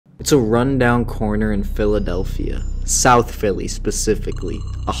It's a rundown corner in Philadelphia, South Philly specifically,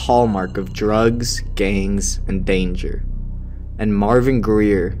 a hallmark of drugs, gangs, and danger. And Marvin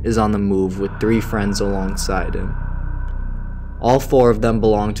Greer is on the move with 3 friends alongside him. All 4 of them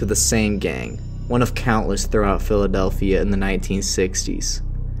belong to the same gang, one of countless throughout Philadelphia in the 1960s.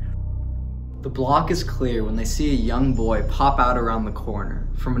 The block is clear when they see a young boy pop out around the corner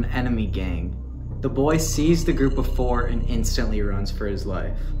from an enemy gang. The boy sees the group of 4 and instantly runs for his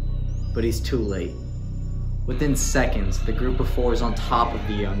life. But he's too late. Within seconds, the group of 4 is on top of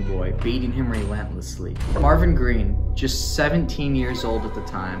the young boy, beating him relentlessly. Marvin Greer, just 17 years old at the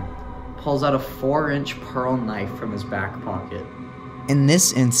time, pulls out a 4-inch pearl knife from his back pocket. In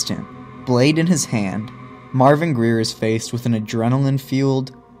this instant, blade in his hand, Marvin Greer is faced with an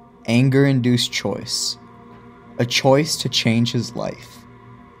adrenaline-fueled, anger-induced choice. A choice to change his life.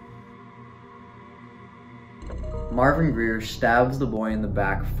 Marvin Greer stabs the boy in the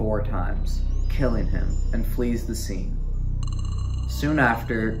back 4 times, killing him, and flees the scene. Soon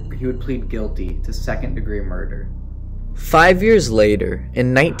after, he would plead guilty to second-degree murder. 5 years later,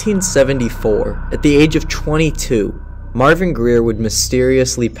 in 1974, at the age of 22, Marvin Greer would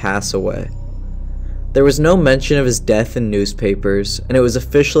mysteriously pass away. There was no mention of his death in newspapers, and it was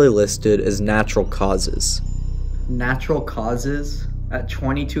officially listed as natural causes. Natural causes? At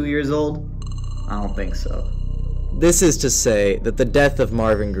 22 years old? I don't think so. This is to say that the death of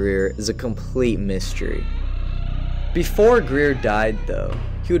Marvin Greer is a complete mystery. Before Greer died, though,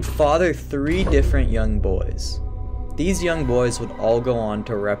 he would father 3 different young boys. These young boys would all go on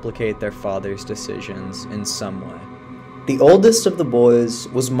to replicate their father's decisions in some way. The oldest of the boys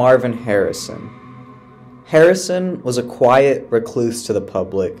was Marvin Harrison. Harrison was a quiet recluse to the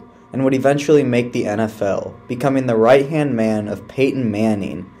public and would eventually make the NFL, becoming the right-hand man of Peyton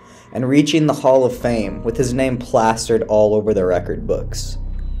Manning and reaching the Hall of Fame with his name plastered all over the record books.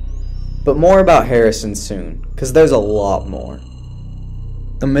 But more about Harrison soon, because there's a lot more.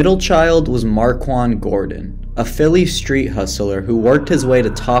 The middle child was Marquan Gordon, a Philly street hustler who worked his way to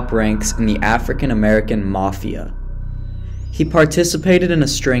top ranks in the African-American Mafia. He participated in a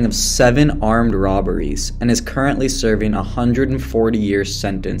string of 7 armed robberies and is currently serving a 140-year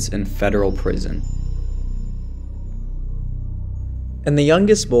sentence in federal prison. And the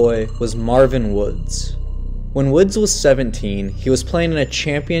youngest boy was Marvin Woods. When Woods was 17, he was playing in a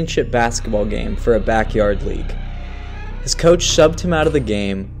championship basketball game for a backyard league. His coach subbed him out of the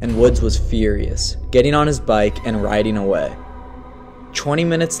game, and Woods was furious, getting on his bike and riding away. 20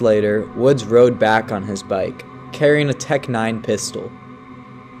 minutes later, Woods rode back on his bike, carrying a Tech 9 pistol.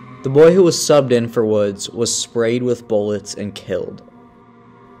 The boy who was subbed in for Woods was sprayed with bullets and killed.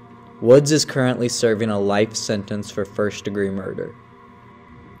 Woods is currently serving a life sentence for first-degree murder.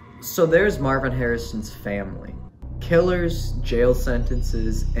 So there's Marvin Harrison's family. Killers, jail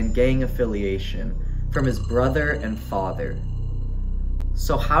sentences, and gang affiliation from his brother and father.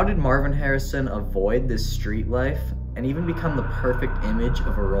 So how did Marvin Harrison avoid this street life and even become the perfect image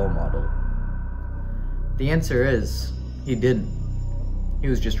of a role model? The answer is, he didn't. He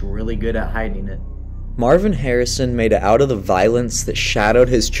was just really good at hiding it. Marvin Harrison made it out of the violence that shadowed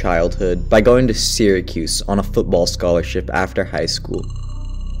his childhood by going to Syracuse on a football scholarship after high school.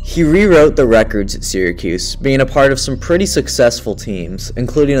 He rewrote the records at Syracuse, being a part of some pretty successful teams,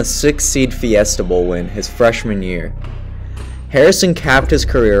 including a 6-seed Fiesta Bowl win his freshman year. Harrison capped his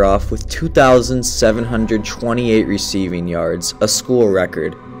career off with 2,728 receiving yards, a school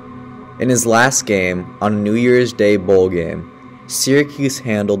record. In his last game, on a New Year's Day bowl game, Syracuse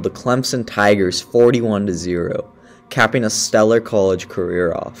handled the Clemson Tigers 41-0, capping a stellar college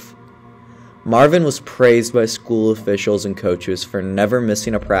career off. Marvin was praised by school officials and coaches for never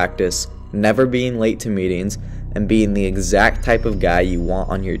missing a practice, never being late to meetings, and being the exact type of guy you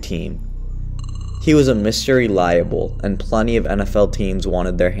want on your team. He was a Mr. Reliable, and plenty of NFL teams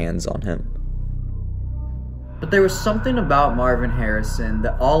wanted their hands on him. But there was something about Marvin Harrison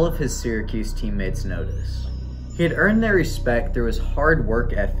that all of his Syracuse teammates noticed. He had earned their respect through his hard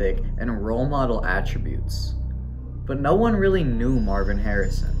work ethic and role model attributes. But no one really knew Marvin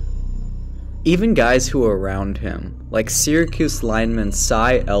Harrison. Even guys who were around him, like Syracuse lineman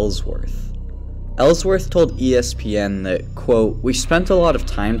Cy Ellsworth. Ellsworth told ESPN that, quote, "We spent a lot of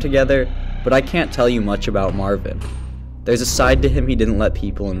time together, but I can't tell you much about Marvin. There's a side to him he didn't let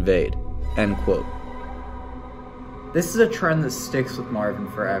people invade," end quote. This is a trend that sticks with Marvin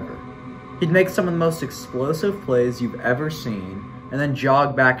forever. He'd make some of the most explosive plays you've ever seen, and then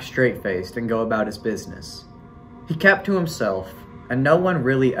jog back straight-faced and go about his business. He kept to himself, and no one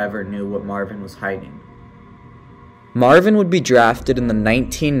really ever knew what Marvin was hiding. Marvin would be drafted in the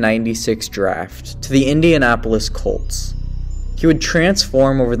 1996 draft to the Indianapolis Colts. He would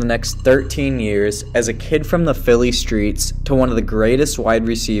transform over the next 13 years as a kid from the Philly streets to one of the greatest wide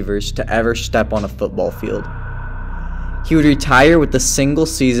receivers to ever step on a football field. He would retire with the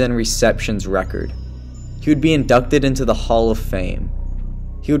single-season receptions record. He would be inducted into the Hall of Fame.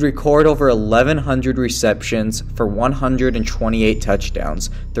 He would record over 1,100 receptions for 128 touchdowns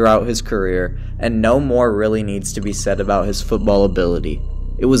throughout his career, and no more really needs to be said about his football ability.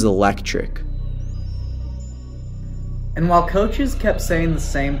 It was electric. And while coaches kept saying the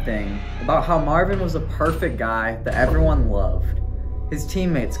same thing about how Marvin was a perfect guy that everyone loved, his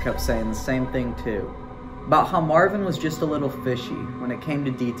teammates kept saying the same thing too, about how Marvin was just a little fishy when it came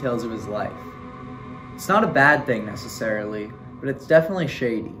to details of his life. It's not a bad thing necessarily, but it's definitely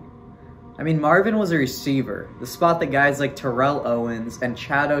shady. I mean, Marvin was a receiver, the spot that guys like Terrell Owens and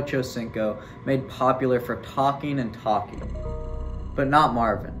Chad Ochocinco made popular for talking and talking. But not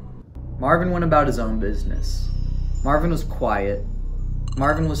Marvin. Marvin went about his own business. Marvin was quiet.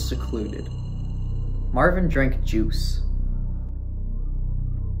 Marvin was secluded. Marvin drank juice.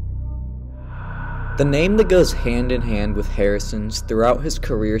 The name that goes hand in hand with Harrison's throughout his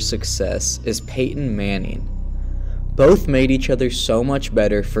career success is Peyton Manning. Both made each other so much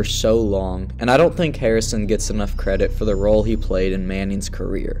better for so long, and I don't think Harrison gets enough credit for the role he played in Manning's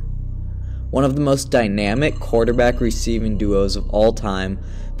career. One of the most dynamic quarterback receiving duos of all time,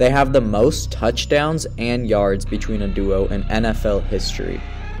 they have the most touchdowns and yards between a duo in NFL history.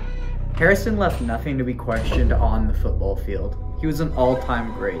 Harrison left nothing to be questioned on the football field. He was an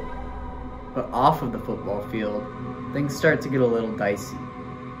all-time great. But off of the football field, things start to get a little dicey.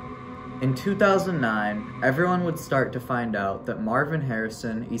 In 2009, everyone would start to find out that Marvin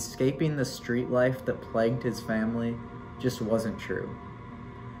Harrison escaping the street life that plagued his family just wasn't true.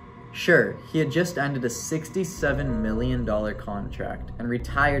 Sure, he had just ended a $67 million contract and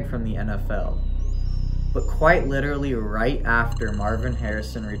retired from the NFL. But quite literally right after Marvin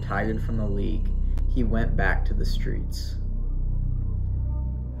Harrison retired from the league, he went back to the streets.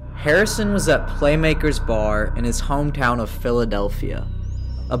 Harrison was at Playmaker's Bar in his hometown of Philadelphia,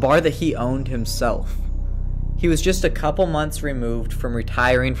 a bar that he owned himself. He was just a couple months removed from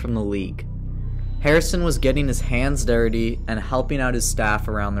retiring from the league. Harrison was getting his hands dirty and helping out his staff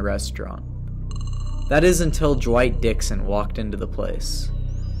around the restaurant. That is until Dwight Dixon walked into the place.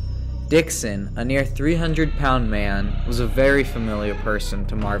 Dixon, a near 300-pound man, was a very familiar person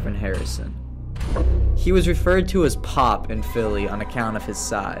to Marvin Harrison. He was referred to as Pop in Philly on account of his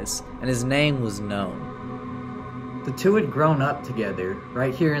size, and his name was known. The two had grown up together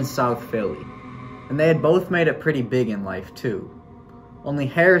right here in South Philly, and they had both made it pretty big in life too. Only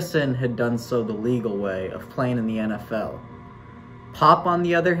Harrison had done so the legal way of playing in the NFL. Pop, on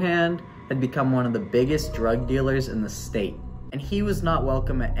the other hand, had become one of the biggest drug dealers in the state, and he was not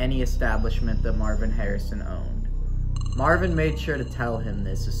welcome at any establishment that Marvin Harrison owned. Marvin made sure to tell him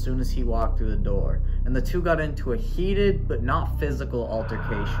this as soon as he walked through the door, and the two got into a heated but not physical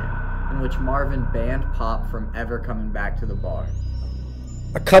altercation, in which Marvin banned Pop from ever coming back to the bar.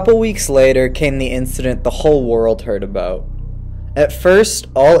 A couple weeks later came the incident the whole world heard about. At first,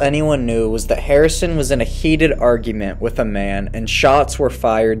 all anyone knew was that Harrison was in a heated argument with a man and shots were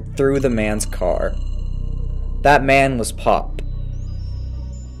fired through the man's car. That man was Pop.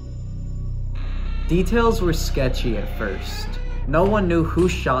 Details were sketchy at first. No one knew who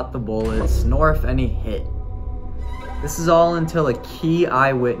shot the bullets, nor if any hit. This is all until a key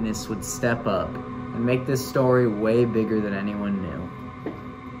eyewitness would step up and make this story way bigger than anyone knew.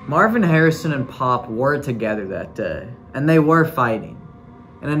 Marvin Harrison and Pop were together that day, and they were fighting.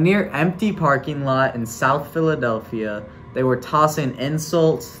 In a near empty parking lot in South Philadelphia, they were tossing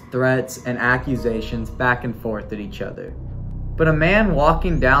insults, threats, and accusations back and forth at each other. But a man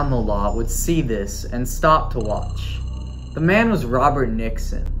walking down the lot would see this and stop to watch. The man was Robert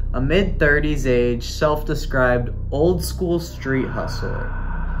Nixon, a mid-30s age, self-described old-school street hustler.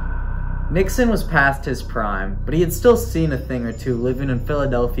 Nixon was past his prime, but he had still seen a thing or two living in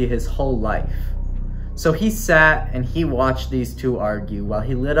Philadelphia his whole life. So he sat and he watched these two argue while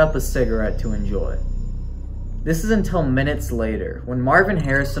he lit up a cigarette to enjoy. This is until minutes later, when Marvin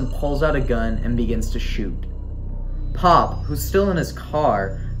Harrison pulls out a gun and begins to shoot. Pop, who's still in his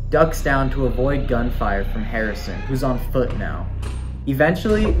car, ducks down to avoid gunfire from Harrison, who's on foot now.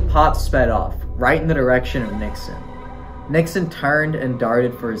 Eventually, Pop sped off, right in the direction of Nixon. Nixon turned and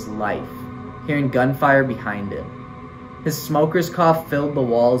darted for his life, hearing gunfire behind him. His smoker's cough filled the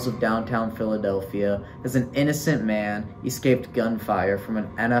walls of downtown Philadelphia as an innocent man escaped gunfire from an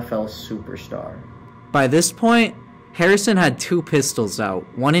NFL superstar. By this point, Harrison had two pistols out,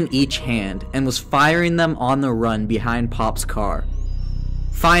 one in each hand, and was firing them on the run behind Pop's car.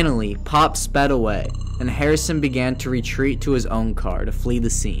 Finally, Pop sped away, and Harrison began to retreat to his own car to flee the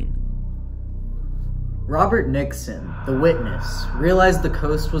scene. Robert Nixon, the witness, realized the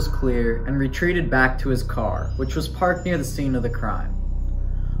coast was clear and retreated back to his car, which was parked near the scene of the crime.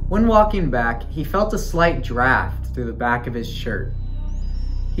 When walking back, he felt a slight draft through the back of his shirt.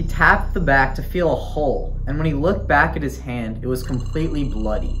 He tapped the back to feel a hole, and when he looked back at his hand, it was completely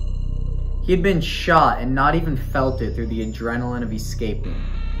bloody. He had been shot and not even felt it through the adrenaline of escaping.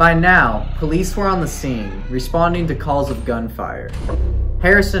 By now, police were on the scene, responding to calls of gunfire.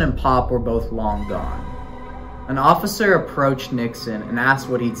 Harrison and Pop were both long gone. An officer approached Nixon and asked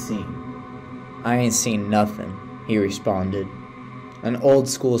what he'd seen. "I ain't seen nothing," he responded. An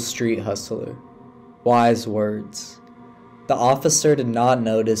old-school street hustler. Wise words. The officer did not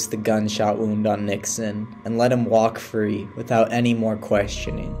notice the gunshot wound on Nixon and let him walk free without any more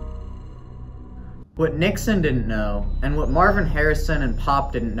questioning. What Nixon didn't know, and what Marvin Harrison and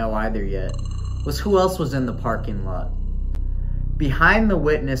Pop didn't know either yet, was who else was in the parking lot. Behind the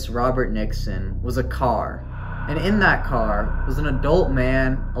witness, Robert Nixon, was a car, and in that car was an adult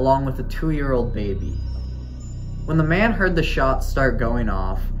man along with a 2-year-old baby. When the man heard the shots start going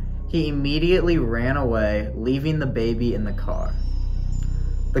off, he immediately ran away, leaving the baby in the car.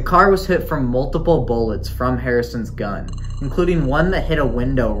 The car was hit from multiple bullets from Harrison's gun, including one that hit a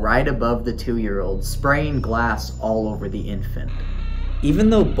window right above the 2-year-old, spraying glass all over the infant. Even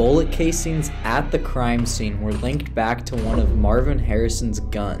though bullet casings at the crime scene were linked back to one of Marvin Harrison's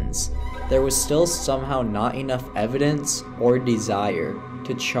guns, there was still somehow not enough evidence or desire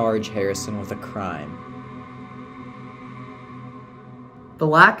to charge Harrison with a crime. The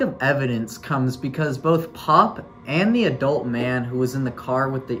lack of evidence comes because both Pop and the adult man who was in the car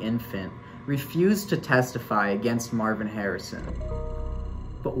with the infant refused to testify against Marvin Harrison.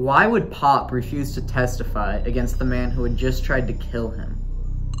 But why would Pop refuse to testify against the man who had just tried to kill him?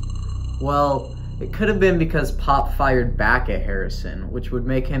 Well, it could have been because Pop fired back at Harrison, which would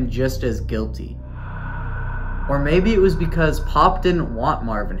make him just as guilty. Or maybe it was because Pop didn't want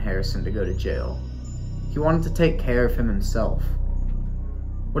Marvin Harrison to go to jail. He wanted to take care of him himself.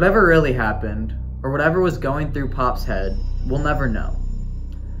 Whatever really happened, or whatever was going through Pop's head, we'll never know.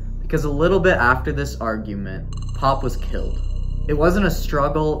 Because a little bit after this argument, Pop was killed. It wasn't a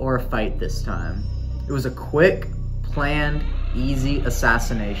struggle or a fight this time. It was a quick, planned, easy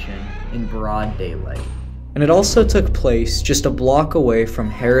assassination in broad daylight. And it also took place just a block away from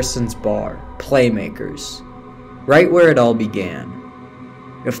Harrison's bar, Playmakers, right where it all began.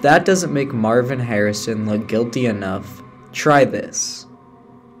 If that doesn't make Marvin Harrison look guilty enough, try this.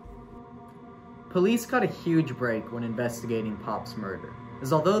 Police got a huge break when investigating Pop's murder,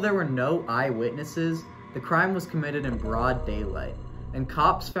 as although there were no eyewitnesses, the crime was committed in broad daylight, and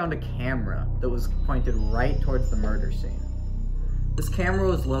cops found a camera that was pointed right towards the murder scene. This camera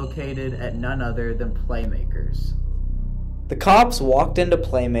was located at none other than Playmakers. The cops walked into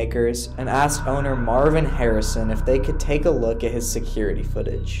Playmakers and asked owner Marvin Harrison if they could take a look at his security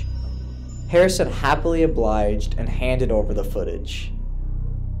footage. Harrison happily obliged and handed over the footage.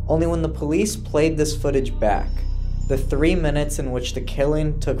 Only when the police played this footage back, the 3 minutes in which the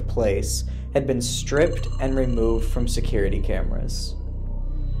killing took place had been stripped and removed from security cameras.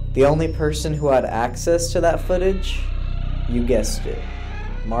 The only person who had access to that footage? You guessed it,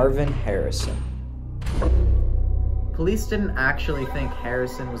 Marvin Harrison. Police didn't actually think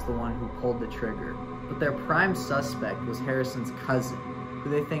Harrison was the one who pulled the trigger, but their prime suspect was Harrison's cousin, who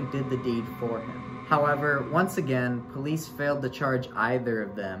they think did the deed for him. However, once again, police failed to charge either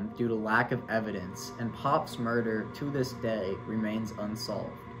of them due to lack of evidence, and Pop's murder, to this day, remains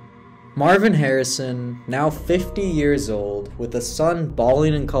unsolved. Marvin Harrison, now 50 years old, with a son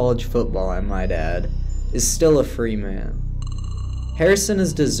balling in college football, I might add, is still a free man. Harrison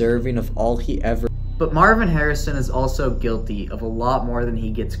is deserving of all he ever. But Marvin Harrison is also guilty of a lot more than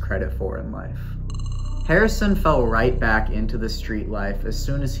he gets credit for in life. Harrison fell right back into the street life as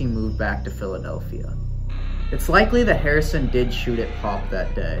soon as he moved back to Philadelphia. It's likely that Harrison did shoot at Pop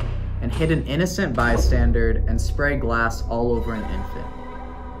that day, and hit an innocent bystander and spray glass all over an infant.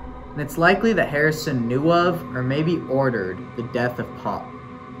 And it's likely that Harrison knew of, or maybe ordered, the death of Pop.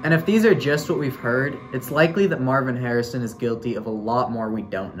 And if these are just what we've heard, it's likely that Marvin Harrison is guilty of a lot more we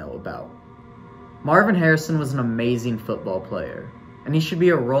don't know about. Marvin Harrison was an amazing football player, and he should be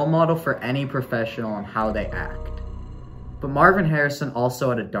a role model for any professional on how they act. But Marvin Harrison also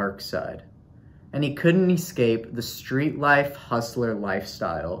had a dark side, and he couldn't escape the street life hustler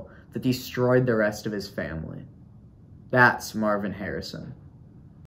lifestyle that destroyed the rest of his family. That's Marvin Harrison.